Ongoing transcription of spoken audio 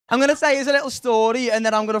I'm going to say it's a little story and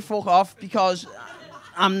then I'm going to fuck off because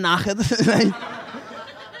I'm knackered.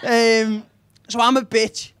 So I'm a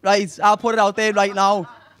bitch, right? I'll put it out there right now.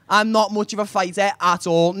 I'm not much of a fighter at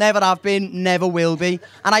all. Never have been, never will be.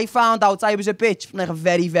 And I found out I was a bitch from like a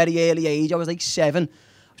very, very early age. I was like 7. I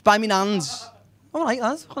was by my nan's. All right,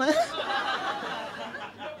 lads.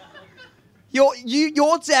 You're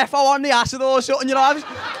defo on the acid or something, you know.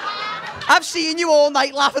 I've seen you all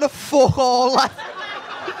night laughing at fuck all. Like.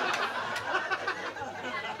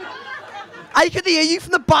 I could hear you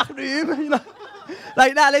from the back room, you know.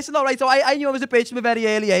 Like, nah, listen, all right, so I knew I was a bitch from a very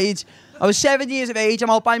early age. I was 7 years of age, I'm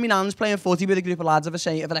out by my nan's playing footy with a group of lads of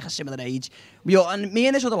like a similar age. And me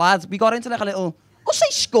and this other lad, we got into like a little, I'll say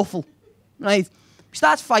scuffle, right? We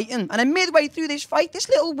started fighting, and then midway through this fight, this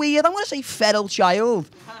little weird, I'm going to say feral child,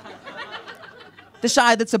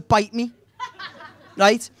 decided to bite me,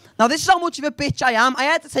 right? Now, this is how much of a bitch I am. I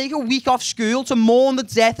had to take a week off school to mourn the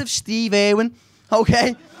death of Steve Irwin,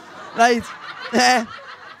 okay? Right?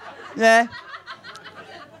 Yeah.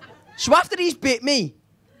 So after he's bit me,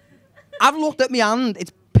 I've looked at my hand,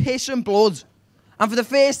 it's piss and blood. And for the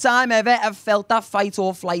first time ever, I've felt that fight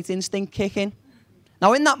or flight instinct kick in.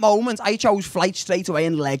 Now, in that moment, I chose flight straight away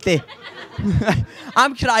and legged it.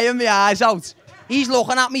 I'm crying my eyes out. He's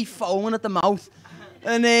looking at me, foaming at the mouth.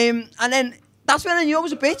 And then that's when I knew I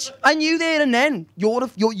was a bitch. I knew there and then, you are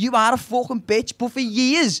a fucking bitch. But for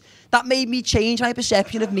years, that made me change my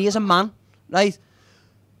perception of me as a man, right?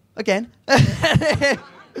 Again.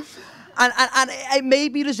 And it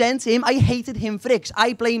made me resent him. I hated him for it.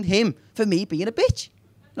 I blamed him for me being a bitch,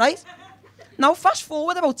 right? Now, fast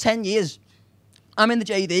forward about 10 years. I'm in the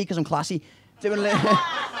JD because I'm classy, doing a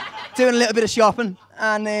little bit of shopping.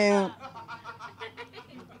 And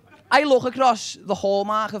I look across the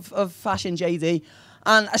hallmark of fashion JD.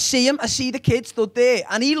 And I see him. I see the kid stood there.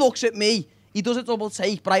 And he looks at me. He does a double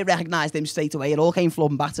take, but I recognised him straight away. It all came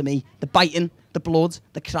flooding back to me. The biting, the blood,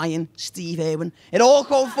 the crying, Steve Irwin. It all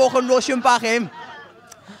come fucking rushing back in.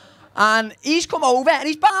 And he's come over and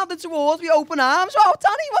he's bounded towards me, open arms. Oh,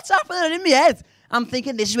 Danny, what's happening? And in my head, I'm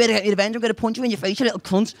thinking, this is where I get your revenge. I'm going to punch you in your face, you little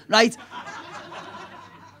cunt, right?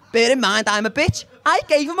 Bear in mind, I'm a bitch. I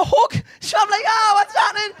gave him a hug. So I'm like, oh, what's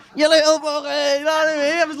happening? You little fucker, you know what I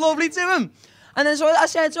mean? It was lovely to him. And then so I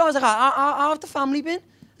said to him, I was like, how have the family been?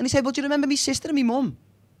 And he said, well, do you remember me sister and me mum?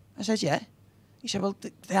 I said, yeah. He said, well,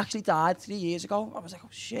 they actually died 3 years ago. I was like, oh,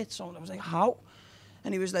 shit. So I was like, how?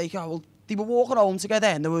 And he was like, oh, well, they were walking home together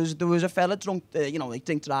and there was a fella drunk, like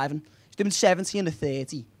drink driving. He's doing 70 and a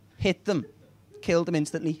 30. Hit them. Killed them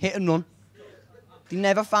instantly. Hit and run. They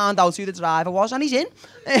never found out who the driver was. And he's in.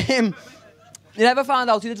 They never found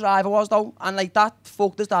out who the driver was, though. And, like, that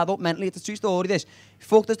fucked his dad up mentally. It's a true story, this. He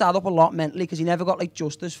fucked his dad up a lot mentally because he never got, like,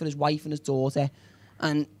 justice for his wife and his daughter.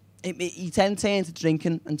 And he turned to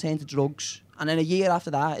drinking and turned to drugs. And then a year after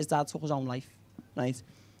that, his dad took his own life, right?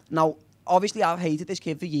 Now, obviously, I've hated this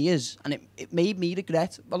kid for years, and it made me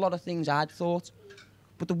regret a lot of things I'd thought.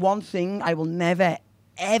 But the one thing I will never,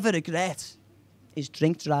 ever regret is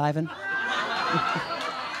drink driving.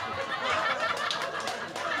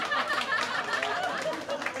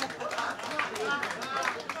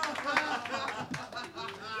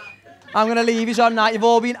 I'm going to leave you on that. You've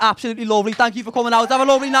all been absolutely lovely. Thank you for coming out. Have a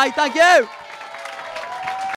lovely night. Thank you.